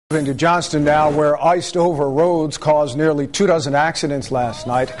To Johnston now, where iced over roads caused nearly 24 accidents last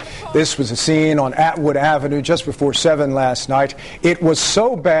night. This was a scene on Atwood Avenue just before 7 last night. It was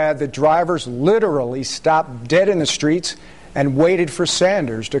so bad that drivers literally stopped dead in the streets and waited for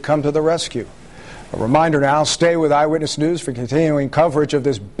Sanders to come to the rescue. A reminder now, stay with Eyewitness News for continuing coverage of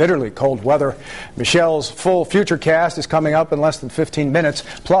this bitterly cold weather. Michelle's full Futurecast is coming up in less than 15 minutes.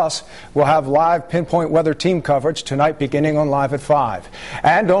 Plus, we'll have live Pinpoint Weather team coverage tonight beginning on Live at 5.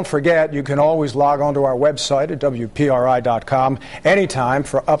 And don't forget, you can always log on to our website at WPRI.com anytime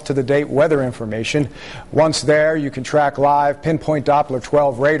for up-to-the-date weather information. Once there, you can track live Pinpoint Doppler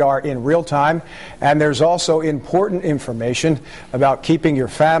 12 radar in real time. And there's also important information about keeping your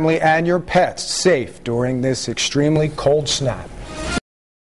family and your pets safe during this extremely cold snap.